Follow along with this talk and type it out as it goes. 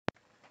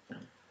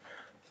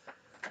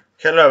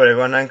Hello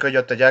everyone, I'm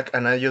Coyote Jack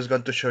and I'm just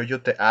going to show you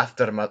the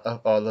aftermath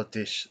of all of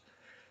this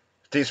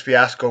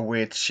fiasco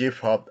with Shift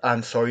Hop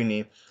and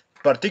Soini,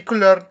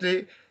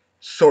 particularly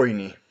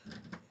Soini.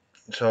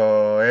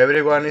 So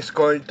everyone is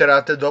going there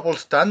at the double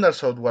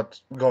standards of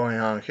what's going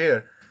on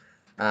here.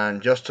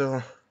 And just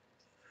to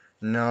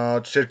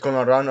not circle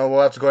around of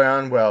what's going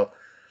on, well,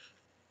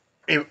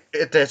 if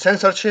the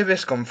censorship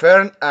is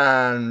confirmed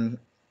and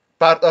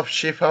part of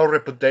Shift Hop's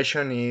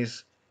reputation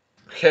is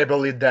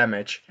heavily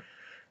damaged.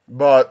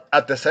 But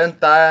at the same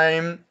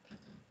time,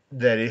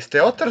 there is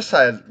the other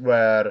side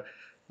where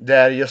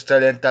they're just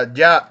telling that,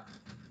 yeah,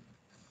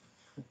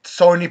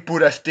 Sony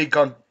put a stick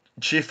on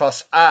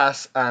Chifa's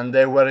ass and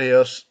they were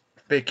just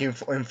picking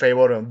in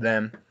favor of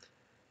them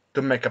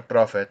to make a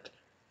profit.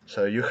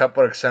 So you have,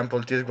 for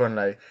example, this one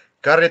like,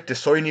 carried the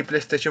Sony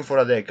PlayStation for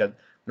a decade.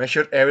 Make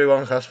sure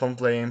everyone has fun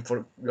playing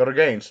for your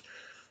games.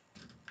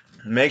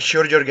 Make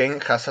sure your game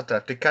has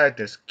attractive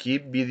characters.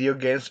 Keep video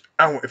games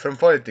away from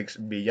politics.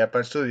 Be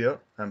Japan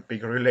Studio and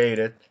pick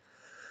related.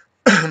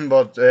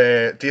 But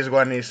this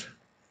one is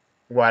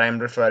what I'm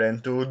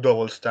referring to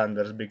double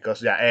standards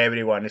because yeah,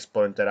 everyone is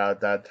pointed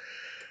out that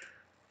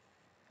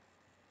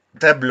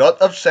the blood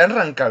of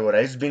Senran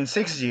Kagura has been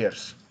 6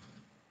 years.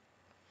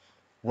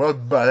 Well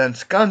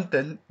balanced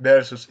content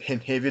versus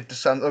inhibit the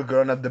sound of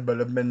grown up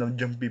development of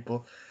young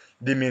people,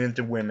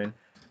 demeaning women.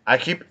 I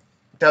keep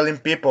telling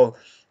people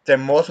the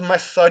most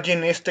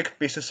misogynistic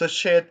pieces of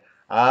shit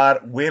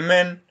are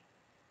women,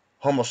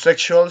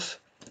 homosexuals,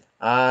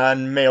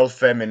 and male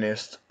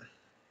feminists.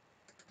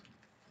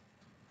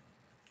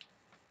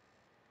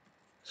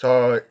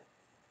 So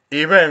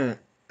even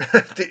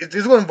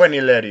this one went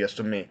hilarious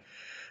to me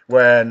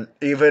when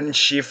even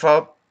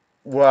Shifa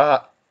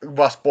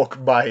was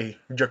spoke by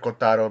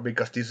Yokotaro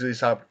because this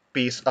is a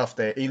piece of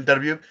the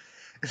interview.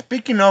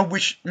 Speaking of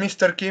which,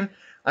 Mr. Kim,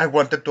 I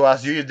wanted to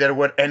ask you if there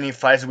were any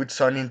fights with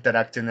Sony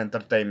Interactive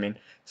Entertainment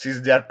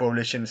since they are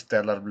publishing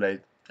Stellar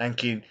Blade. And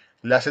Kim,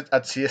 lasted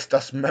at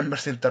Siesta's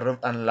members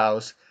interrupt and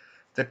Laos.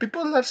 The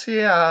people at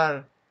Sia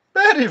are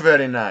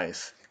very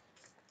nice.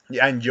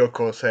 And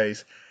Yoko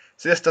says,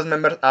 Siesta's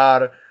members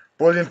are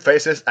pulling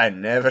faces I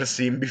never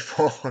seen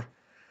before.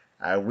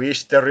 I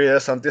wish the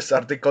readers on this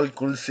article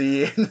could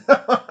see it.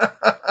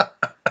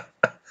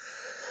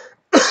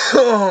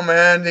 Oh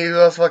man, it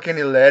was fucking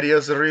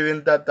hilarious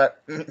reading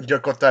that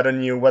Yokotaro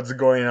knew what's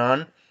going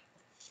on.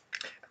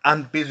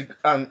 And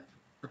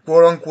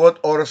quote unquote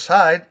our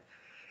side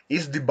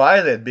is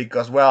divided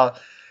because, well,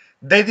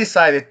 they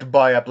decided to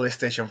buy a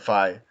PlayStation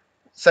 5.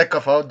 Second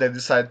of all, they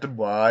decided to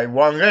buy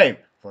one game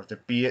for the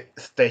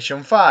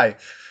PlayStation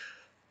 5.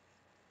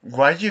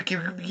 Why do you keep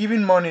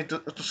giving money to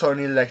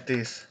Sony like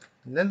this?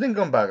 Then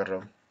come back,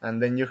 Rob.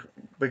 And then you,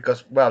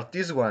 because, well,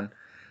 this one,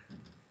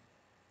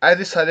 I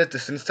decided to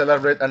stream Stellar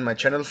Blade and my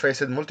channel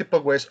faced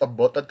multiple waves of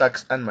bot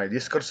attacks and my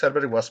Discord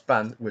server was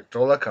banned with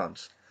troll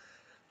accounts.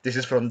 This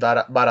is from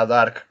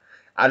Baradark.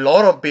 A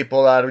lot of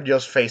people are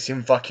just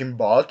facing fucking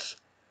bots.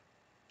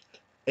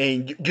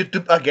 And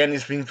YouTube again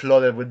is being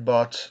flooded with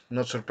bots.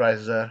 Not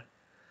surprised there.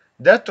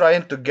 They're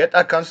trying to get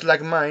accounts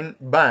like mine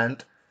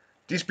banned.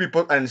 These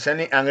people are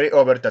insanely angry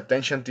over the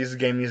attention this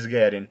game is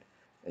getting.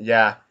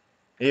 Yeah,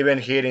 even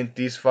here in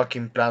this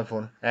fucking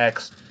platform,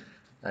 X.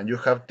 And you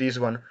have this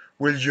one.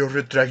 Will you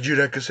retract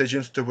your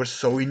accusations towards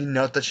Sony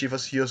now that she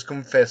has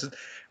confessed?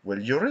 Will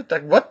you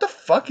retract? What the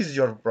fuck is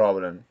your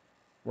problem?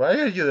 Why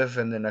are you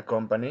defending a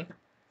company?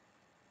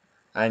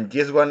 And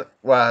this one,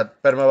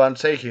 what Permaban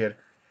say here.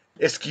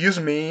 Excuse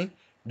me,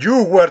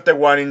 you were the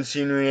one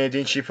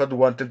insinuating Shifa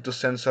wanted to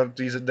censor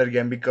their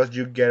game because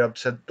you get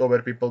upset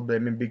over people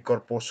blaming Big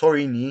Corpo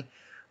Sony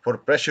for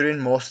pressuring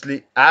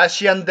mostly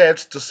Asian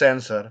devs to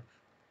censor.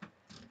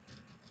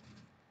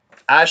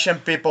 Asian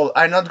people,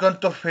 I'm not going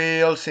to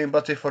feel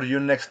sympathy for you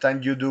next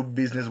time you do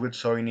business with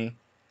Sony.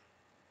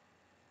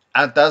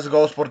 And that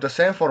goes for the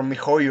same for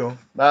MiHoYo.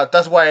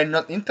 That's why I'm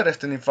not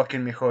interested in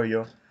fucking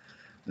MiHoYo.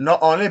 Not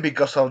only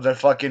because of their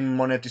fucking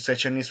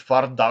monetization is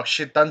far dog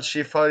shit than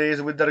Shifa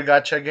is with their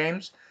gacha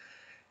games.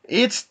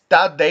 It's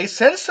that they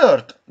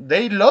censored.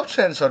 They love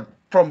censor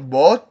from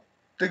both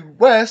the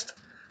West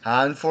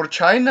and for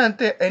China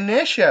and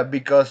Asia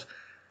because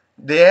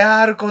they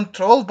are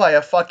controlled by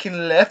a fucking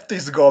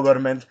leftist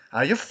government.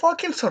 Are you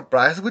fucking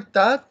surprised with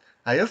that?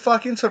 Are you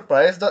fucking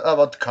surprised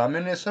about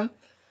communism?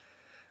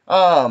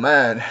 Oh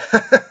man.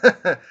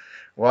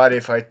 What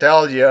if I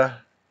tell you?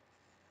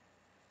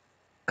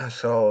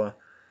 So,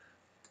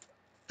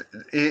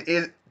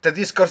 the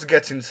discourse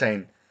gets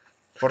insane.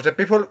 For the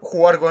people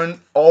who are going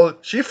all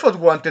Shift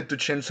wanted to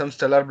change some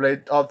Stellar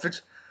Blade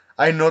outfits,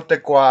 I know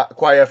that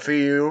quite a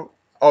few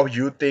of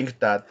you think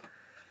that.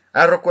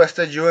 I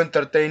requested you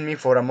entertain me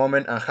for a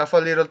moment and have a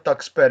little talk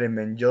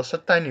experiment, just a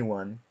tiny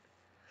one.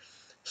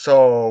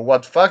 So,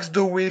 what facts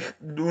do we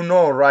do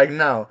know right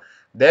now?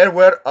 There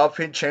were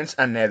outfit changes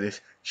and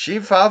edits.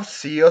 Chief of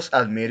CEOs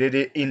admitted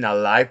it in a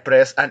live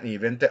press and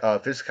even the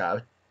outfits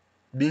have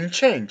been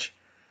changed.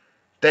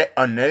 The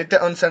unedited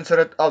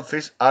uncensored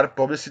outfits are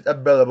publicly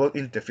available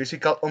in the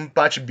physical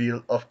unpatched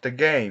build of the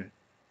game.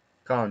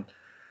 Count.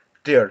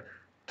 Third,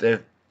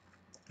 The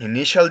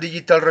initial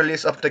digital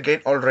release of the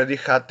game already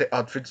had the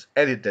outfits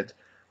edited,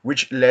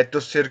 which led to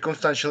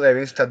circumstantial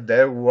evidence that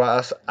there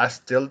was a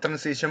still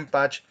transition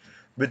patch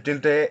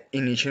between the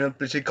initial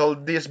physical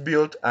disc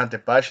build and the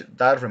patch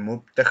that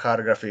removed the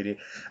hard graffiti.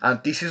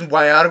 And this is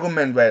my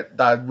argument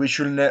that we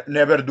should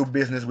never do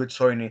business with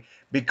Sony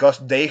because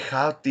they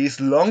have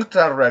this long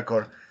term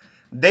record.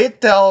 They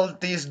tell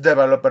these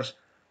developers,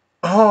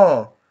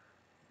 oh,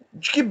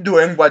 keep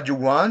doing what you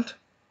want,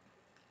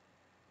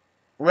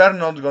 we are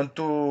not going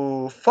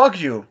to fuck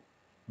you.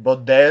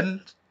 But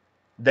then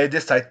they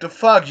decide to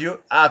fuck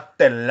you at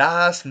the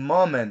last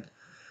moment.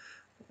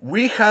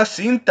 We have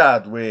seen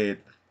that with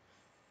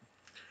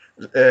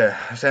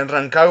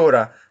Senran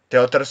Kagura.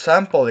 The other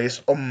sample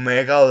is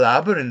Omega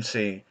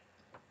Labyrinthy.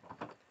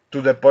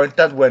 To the point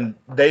that when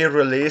they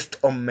released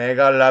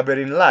Omega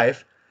Labyrinth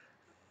Live,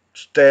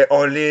 the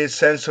only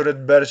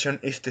censored version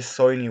is the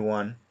Sony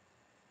one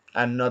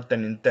and not the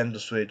Nintendo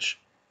Switch.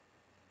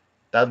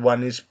 That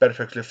one is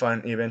perfectly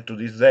fine even to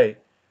this day.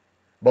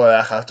 But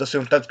I have to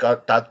assume that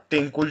that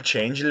thing could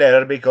change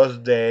later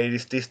because there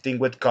is this thing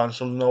with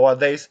console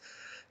nowadays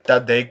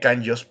that they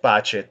can just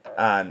patch it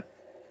and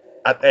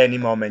at any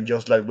moment,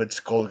 just like with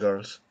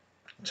Skullgirls.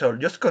 So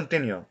just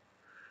continue.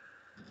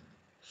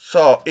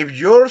 So if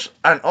yours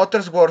and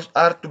others' words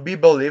are to be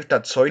believed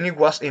that Sony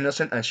was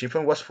innocent and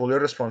Shiffman was fully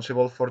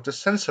responsible for the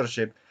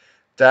censorship,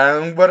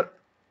 then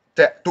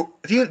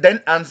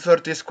then answer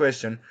this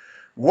question: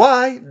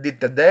 why did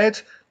the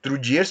devs, through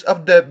years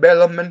of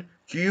development,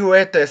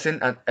 QA testing,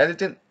 and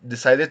editing,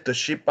 decided to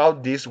ship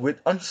out this with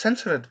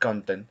uncensored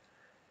content?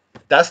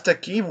 That's the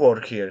key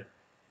word here.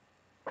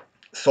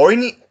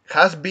 Sony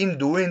has been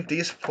doing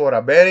this for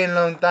a very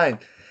long time.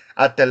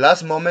 At the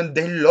last moment,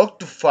 they love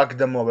to fuck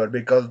them over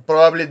because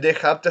probably they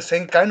have the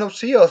same kind of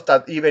CEOs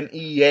that even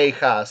EA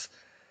has.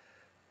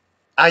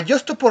 And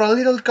just to put a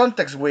little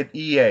context with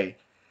EA,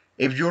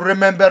 if you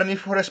remember Need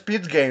for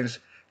Speed games,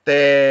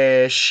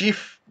 the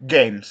Shift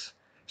games,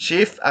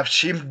 Shift as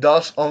Shift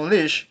Does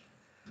Unleash,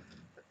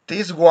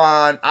 this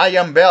one,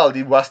 Ian Bell,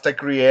 it was the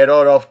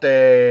creator of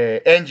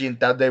the engine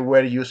that they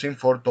were using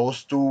for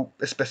those two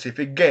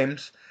specific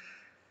games.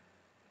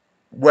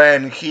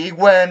 When he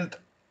went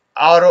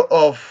out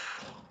of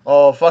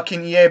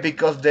fucking EA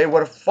because they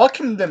were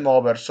fucking them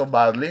over so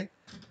badly,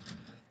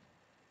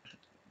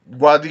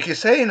 what did he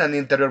say in an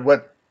interview?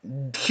 What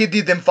he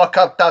didn't fuck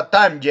up that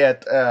time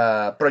yet,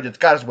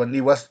 Project Cars, when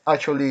he was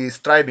actually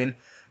striving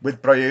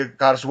with Project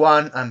Cars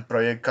 1 and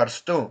Project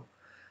Cars 2.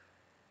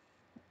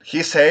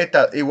 He said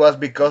that it was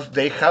because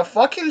they have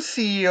fucking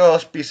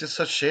CEOs, pieces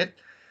of shit,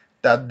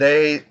 that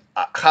they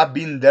have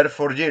been there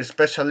for years,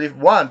 especially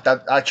one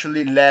that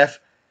actually left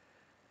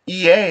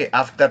EA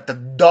after the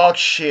dog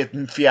shit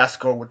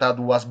fiasco that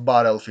was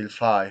Battlefield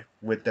 5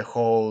 with the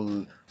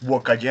whole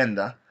woke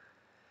agenda.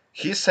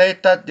 He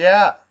said that,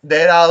 yeah,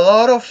 there are a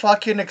lot of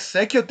fucking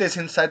executives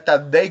inside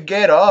that they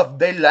get off.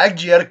 They like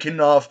jerking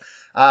off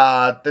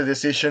the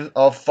decision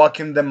of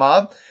fucking them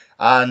up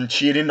and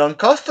cheating on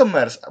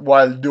customers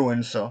while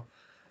doing so.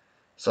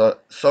 So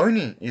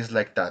Sony is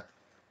like that.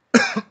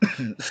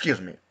 Excuse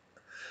me.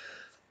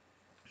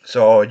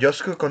 So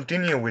just to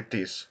continue with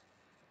this.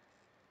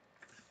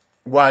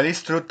 While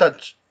it's true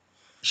that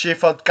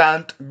Sheffield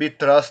can't be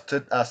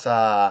trusted as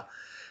a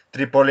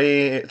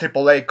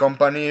AAA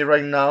company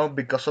right now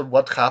because of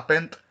what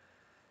happened,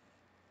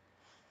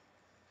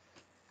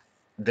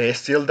 they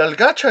still the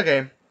gacha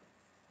game.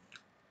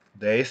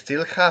 They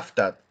still have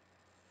that.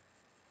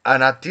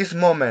 And at this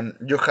moment,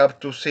 you have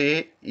to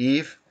see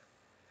if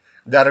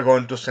they are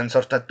going to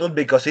censor that too,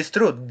 because it's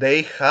true.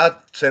 They had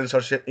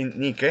censorship in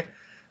Nike,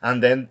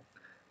 and then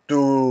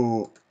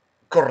to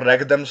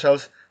correct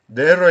themselves,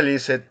 they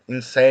released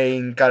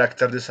insane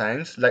character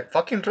designs like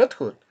fucking Red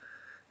Hood.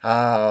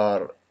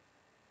 Uh,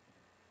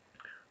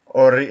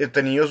 or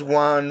the newest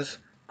ones,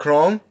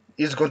 Chrome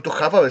is going to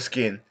have a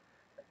skin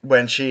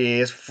when she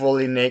is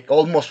fully naked,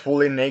 almost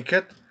fully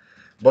naked.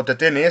 But the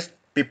thing is,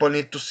 people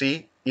need to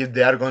see if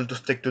they are going to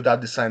stick to that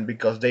design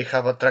because they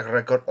have a track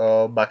record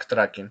of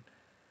backtracking.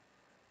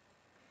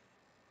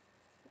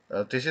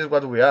 This is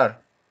what we are.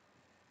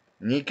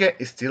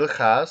 Nike still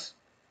has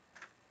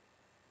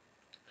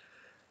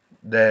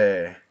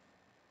the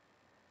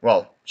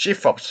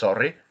Shifop,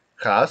 sorry,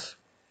 has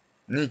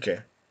Nike,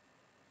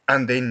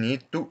 and they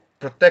need to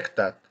protect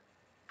that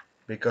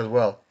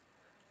because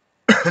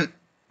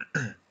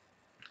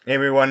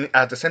everyone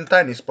at the same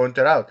time is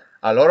pointed out.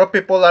 A lot of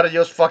people are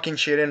just fucking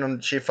shitting on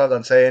Shifop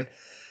and saying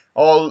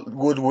all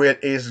goodwill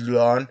is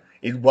gone.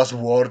 It was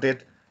worth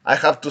it. I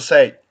have to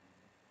say,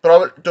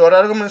 your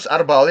arguments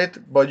are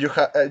valid, but you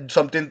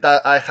something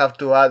that I have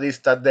to add is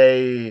that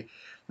they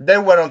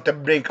were on the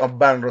brink of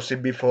bankruptcy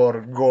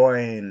before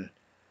going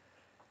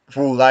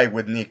full live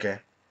with Nike,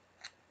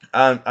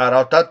 and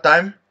around that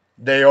time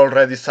they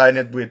already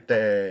signed with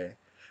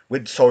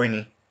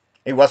Sony.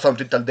 It was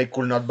something that they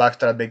could not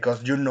backtrack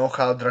because you know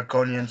how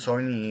draconian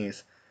Sony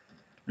is.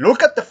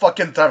 Look at the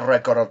fucking track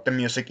record of the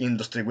music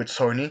industry with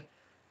Sony.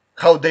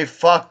 How they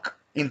fuck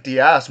in the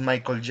ass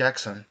Michael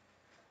Jackson.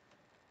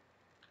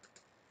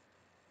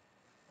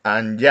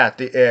 And yeah,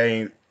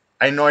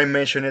 I know I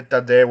mentioned it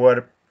that they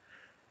were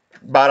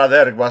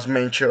Baradark was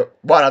mentioned.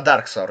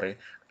 Baradark, sorry.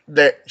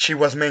 She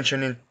was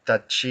mentioning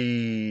that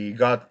she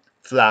got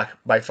flagged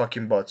by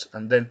fucking bots,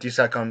 and then this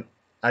account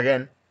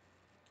again,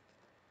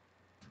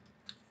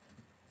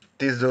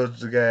 this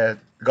dude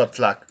got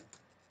flagged,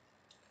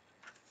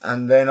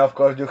 and then of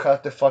course you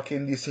have the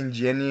fucking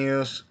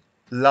disingenuous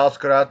loud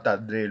crowd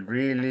that they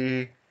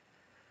really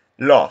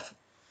love.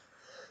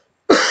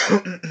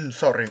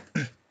 Sorry,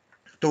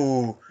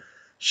 to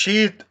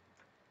shit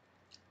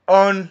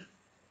on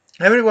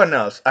everyone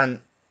else and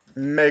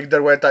make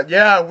their way that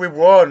yeah we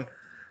won,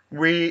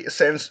 we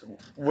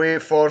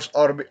forced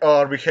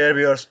our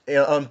behaviors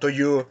onto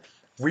you,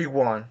 we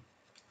won,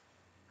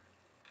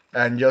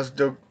 and just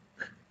to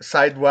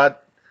cite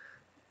what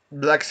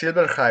Black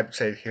Silver Hype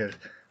said here.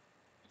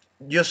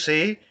 You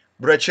see,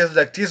 breaches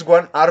like this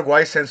one are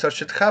why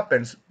censorship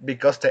happens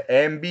because the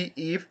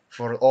MBE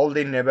for all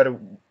they never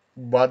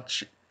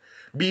watch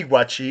be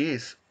what she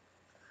is.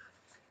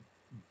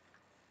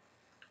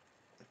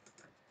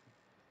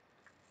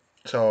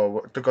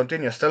 So to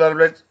continue, Stellar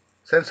Blade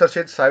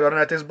censorship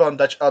cybernetics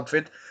bondage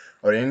outfit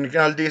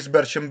original this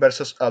version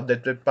versus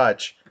updated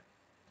patch.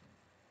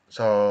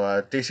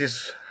 So this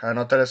is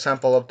another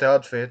example of the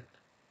outfit.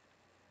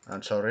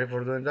 I'm sorry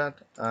for doing that.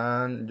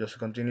 And just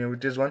continue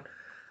with this one.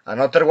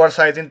 Another war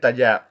sighting that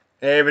yeah,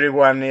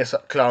 everyone is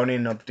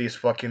clowning up this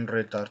fucking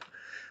retard.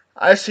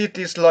 I see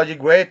this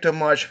logic way too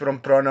much from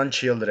pronoun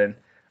children.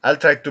 I'll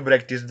try to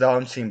break this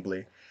down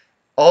simply.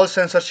 All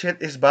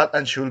censorship is bad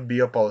and should be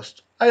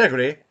opposed. I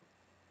agree.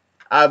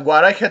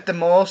 What I hate the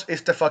most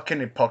is the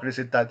fucking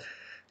hypocrisy that,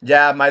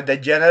 yeah, my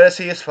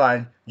degeneracy is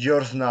fine,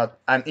 yours not,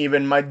 and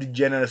even my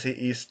degeneracy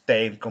is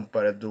tame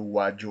compared to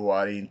what you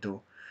are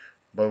into.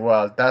 But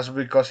well, that's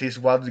because it's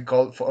what we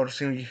call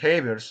forcing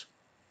behaviors.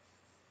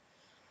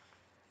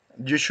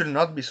 You should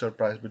not be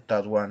surprised with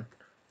that one.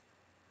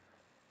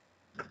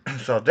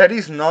 So there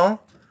is no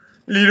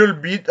little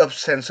bit of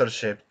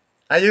censorship.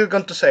 And you're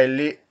going to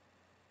say,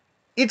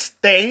 it's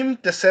tame,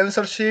 the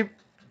censorship,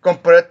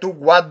 compared to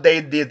what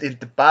they did in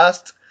the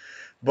past.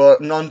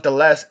 But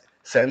nonetheless,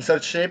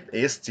 censorship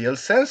is still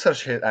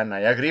censorship, and I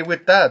agree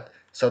with that.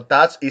 So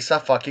that is a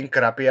fucking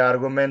crappy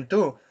argument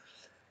too.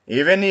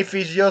 Even if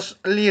it's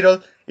just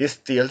little, it's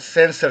still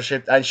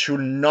censorship and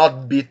should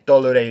not be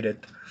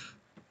tolerated.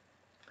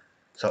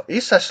 So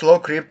it's a slow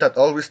creep that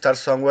always starts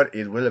somewhere,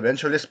 it will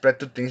eventually spread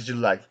to things you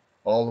like.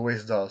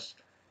 Always does.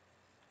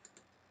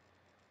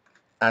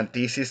 And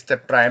this is the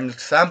prime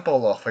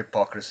example of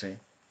hypocrisy.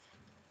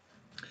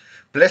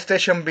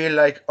 PlayStation be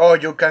like, oh,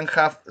 you can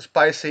have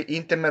spicy,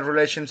 intimate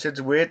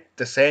relationships with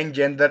the same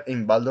gender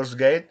in Baldur's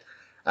Gate,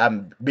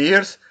 and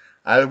beers,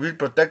 I will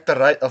protect the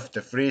right of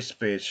the free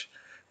speech.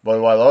 But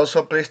while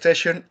also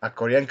PlayStation, a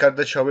Korean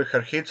card showing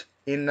her hits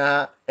in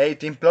a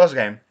 18 plus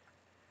game.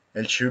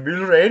 It should be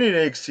rated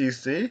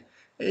XCC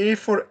if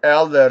for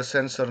elder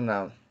censor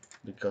now.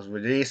 Because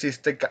with this is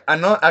the.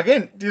 And no,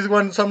 again, this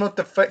one some of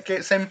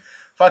the same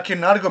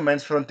fucking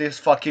arguments from these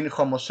fucking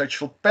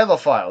homosexual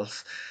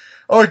pedophiles.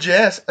 Oh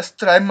yes,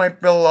 strive my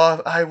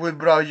beloved, I will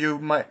draw you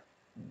my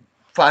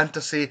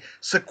fantasy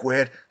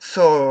square,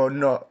 so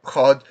no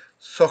hot,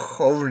 so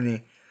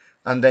horny.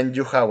 And then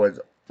you have it.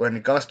 When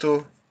it comes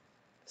to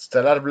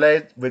Stellar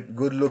Blade with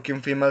good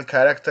looking female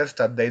characters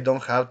that they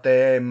don't have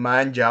the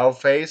man Yao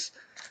face.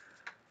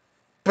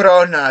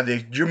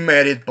 Pronadic, you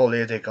made it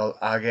political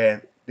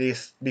again.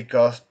 This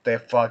because the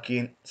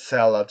fucking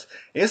zealots.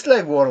 It's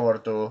like World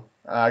War II.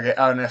 Again,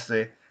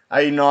 honestly,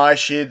 I know I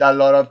shit a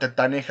lot on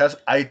Titanicus.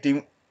 I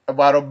think a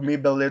lot of me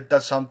believe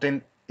that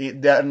something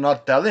they're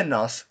not telling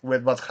us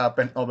with what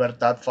happened over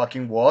that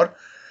fucking war.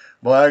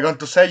 But I'm going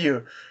to say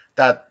you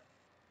that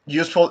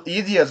useful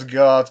idiots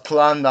got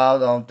clowned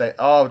out on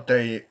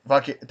the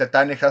fucking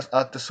Titanic has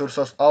at the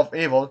sources of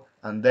evil,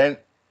 and then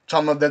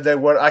some of them they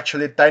were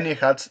actually tiny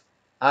hats,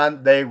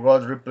 and they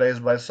got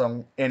replaced by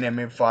some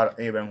enemy far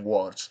even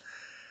worse.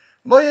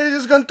 But I'm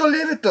just going to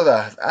leave it to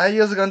that. I'm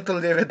just going to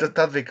leave it to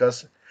that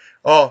because,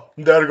 oh,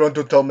 they're going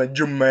to tell me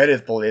you made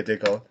it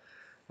political.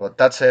 But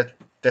that's it.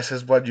 This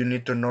is what you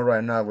need to know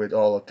right now with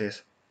all of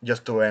this.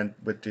 Just to end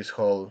with this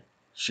whole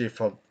shift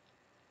of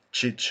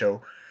shit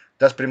show.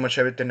 That's pretty much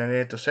everything I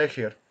need to say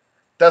here.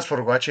 Thanks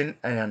for watching,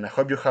 and I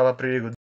hope you have a pretty good